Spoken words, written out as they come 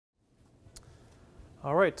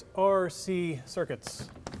All right, RC circuits.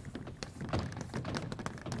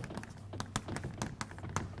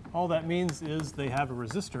 All that means is they have a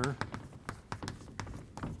resistor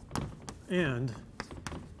and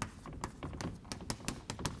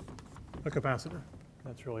a capacitor.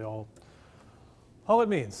 That's really all it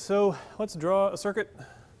means. So let's draw a circuit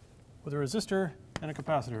with a resistor and a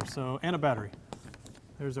capacitor, and a battery.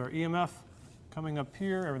 There's our EMF coming up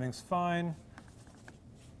here, everything's fine.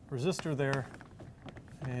 Resistor there,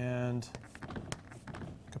 and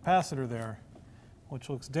capacitor there, which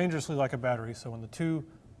looks dangerously like a battery. So when the two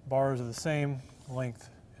bars are the same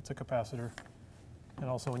length, it's a capacitor. And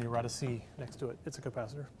also when you write a C next to it, it's a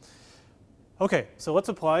capacitor. Okay, so let's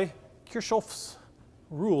apply Kirchhoff's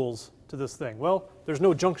rules to this thing. Well, there's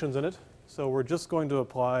no junctions in it, so we're just going to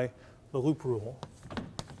apply the loop rule.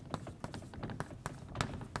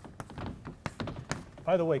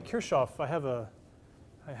 By the way, Kirchhoff, I have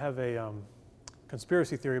a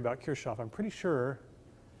conspiracy theory about Kirchhoff. I'm pretty sure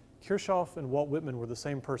Kirchhoff and Walt Whitman were the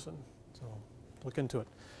same person, so look into it.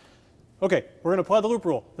 Okay, we're going to apply the loop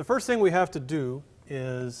rule. The first thing we have to do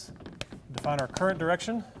is define our current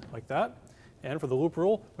direction, like that. And for the loop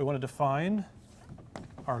rule, we want to define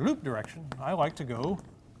our loop direction. I like to go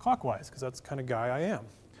clockwise, because that's the kind of guy I am.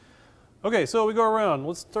 Okay, so we go around.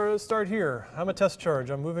 Let's start here. I'm a test charge.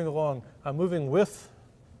 I'm moving along. I'm moving with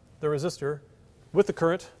the resistor, with the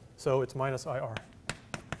current, so it's minus IR.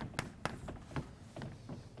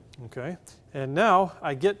 Okay, and now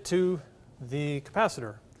I get to the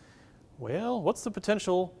capacitor. Well, what's the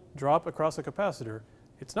potential drop across a capacitor?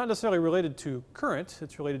 It's not necessarily related to current,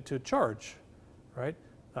 it's related to charge, right?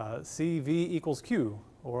 CV equals Q,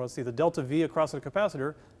 or let's see, the delta V across a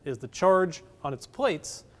capacitor is the charge on its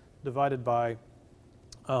plates divided by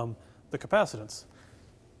the capacitance.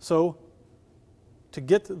 So to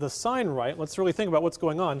get the sign right, let's really think about what's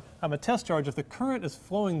going on. I'm a test charge. If the current is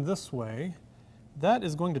flowing this way, that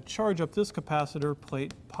is going to charge up this capacitor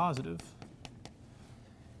plate positive.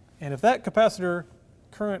 And if that capacitor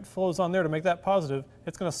current flows on there to make that positive,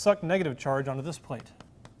 it's going to suck negative charge onto this plate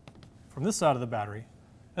from this side of the battery.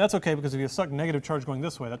 And that's okay, because if you suck negative charge going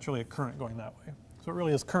this way, that's really a current going that way. So it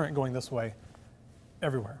really is current going this way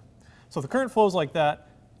everywhere. So if the current flows like that,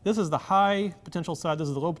 this is the high potential side, this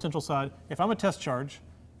is the low potential side. If I'm a test charge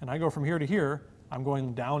and I go from here to here, I'm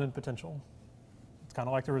going down in potential. It's kind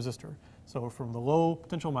of like the resistor. So from the low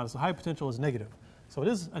potential minus the high potential is negative. So it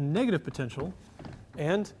is a negative potential,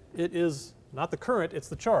 and it is not the current, it's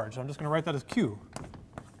the charge. I'm just going to write that as Q.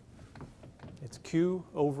 It's Q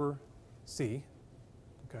over C.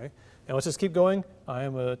 Okay, and let's just keep going. I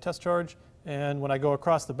am a test charge, and when I go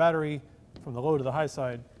across the battery from the low to the high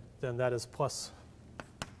side, then that is plus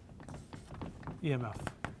EMF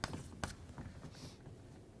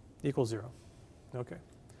equals 0. Okay,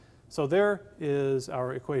 so there is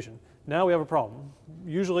our equation. Now we have a problem.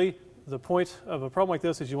 Usually the point of a problem like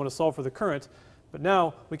this is you want to solve for the current, but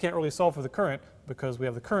now we can't really solve for the current because we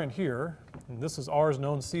have the current here, and this is R is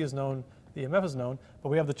known, C is known, the EMF is known, but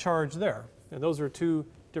we have the charge there, and those are two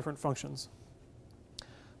different functions.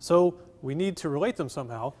 So we need to relate them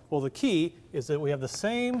somehow. Well, the key is that we have the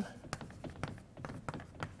same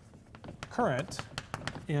current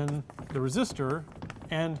in the resistor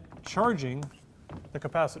and charging the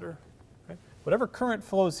capacitor. Okay? Whatever current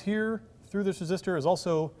flows here through this resistor is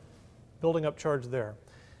also building up charge there.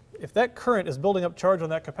 If that current is building up charge on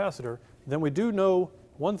that capacitor, then we do know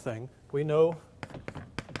one thing. We know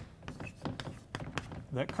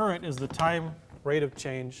that current is the time rate of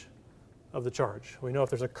change of the charge. We know if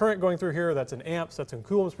there's a current going through here, that's in amps, that's in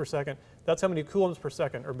coulombs per second. That's how many coulombs per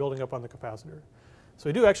second are building up on the capacitor. So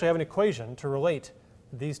we do actually have an equation to relate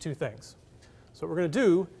these two things. So what we're going to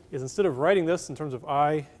do is, instead of writing this in terms of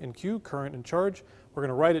I and Q, current and charge, we're going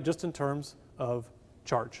to write it just in terms of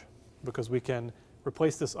charge, because we can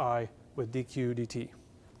replace this I with dq dt.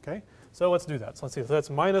 Okay? So let's do that. So let's see. So that's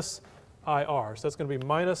minus IR. So that's going to be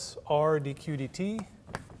minus R dq dt.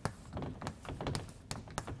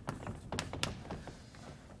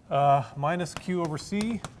 Minus Q over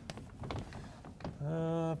C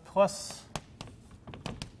plus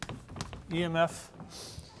EMF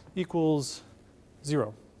equals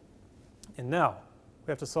 0. And now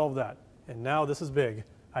we have to solve that. And now this is big.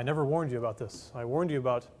 I never warned you about this. I warned you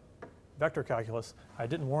about vector calculus. I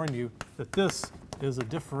didn't warn you that this is a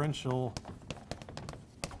differential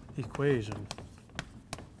equation.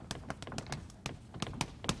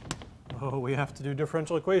 Oh, we have to do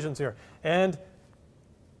differential equations here. And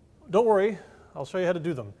don't worry, I'll show you how to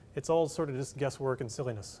do them. It's all sort of just guesswork and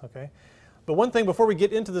silliness, okay? But one thing before we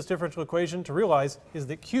get into this differential equation to realize is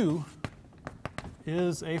that Q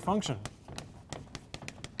is a function.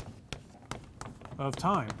 of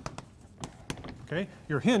time. Okay?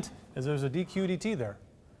 Your hint is there's a dq dt there.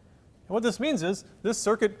 And what this means is this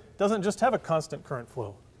circuit doesn't just have a constant current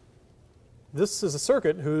flow. This is a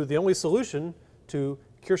circuit whose the only solution to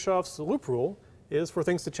Kirchhoff's loop rule is for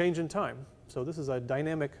things to change in time. So this is a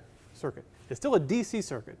dynamic circuit. It's still a DC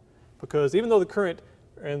circuit because even though the current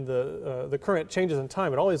and the current changes in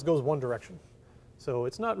time, it always goes one direction. So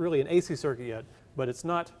it's not really an AC circuit yet, but it's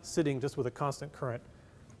not sitting just with a constant current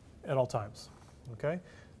at all times. Okay?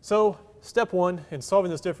 So step one in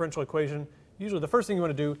solving this differential equation, usually the first thing you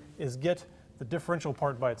want to do is get the differential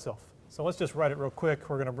part by itself. So let's just write it real quick.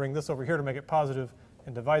 We're going to bring this over here to make it positive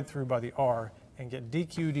and divide through by the r and get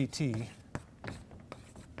dq dt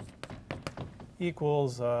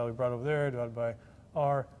equals, we brought over there, divided by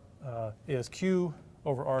r is q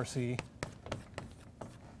over rc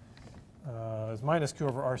is minus q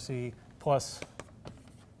over rc plus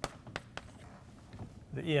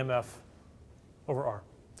the EMF over r.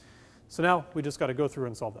 So now we just got to go through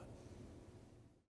and solve that.